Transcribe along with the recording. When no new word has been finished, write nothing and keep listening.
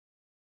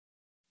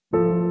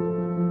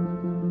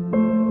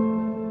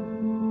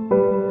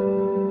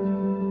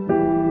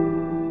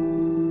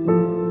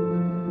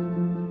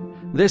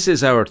This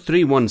is our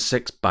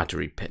 316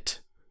 battery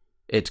pit.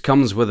 It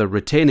comes with a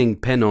retaining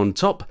pin on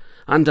top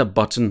and a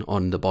button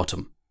on the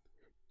bottom.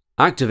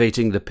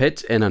 Activating the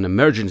pit in an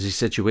emergency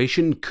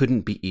situation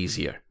couldn't be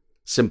easier.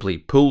 Simply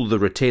pull the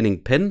retaining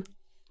pin,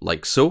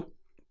 like so.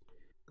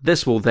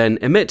 This will then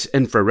emit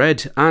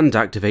infrared and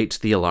activate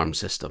the alarm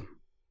system.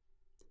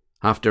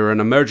 After an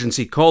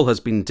emergency call has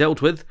been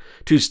dealt with,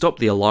 to stop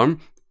the alarm,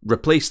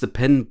 replace the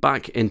pin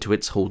back into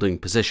its holding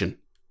position.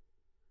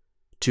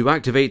 To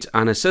activate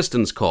an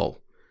assistance call,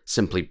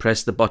 simply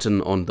press the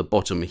button on the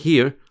bottom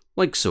here,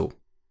 like so.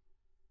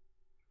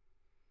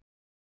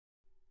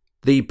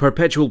 The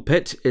perpetual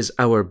pit is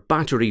our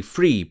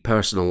battery-free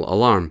personal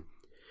alarm.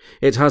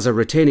 It has a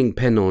retaining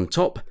pin on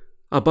top,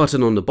 a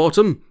button on the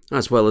bottom,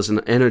 as well as an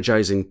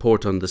energizing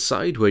port on the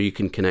side where you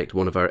can connect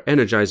one of our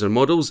energizer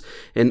models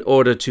in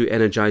order to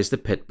energize the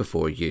pit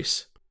before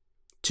use.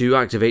 To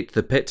activate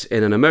the pit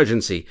in an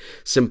emergency,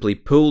 simply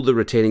pull the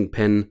retaining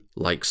pin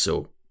like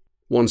so.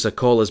 Once a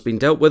call has been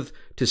dealt with,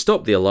 to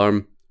stop the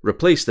alarm,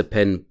 replace the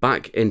pin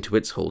back into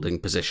its holding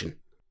position.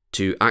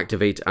 To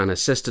activate an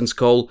assistance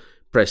call,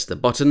 press the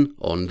button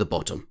on the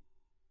bottom.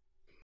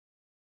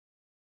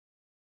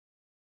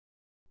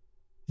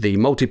 The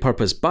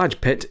multi-purpose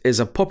badge pit is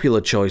a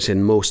popular choice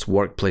in most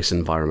workplace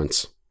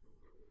environments.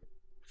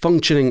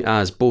 Functioning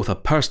as both a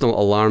personal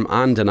alarm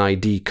and an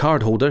ID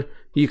card holder,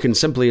 you can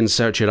simply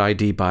insert your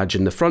ID badge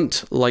in the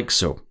front, like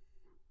so.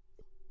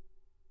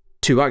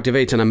 To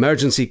activate an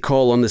emergency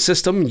call on the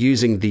system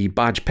using the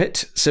badge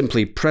pit,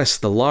 simply press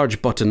the large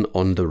button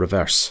on the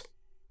reverse.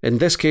 In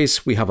this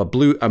case, we have a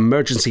blue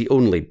emergency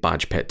only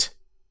badge pit.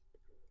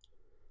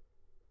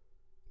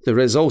 There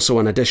is also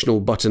an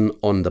additional button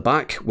on the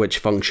back which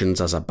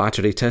functions as a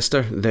battery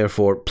tester,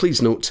 therefore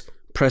please note,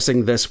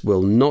 pressing this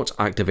will not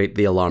activate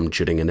the alarm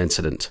during an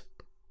incident.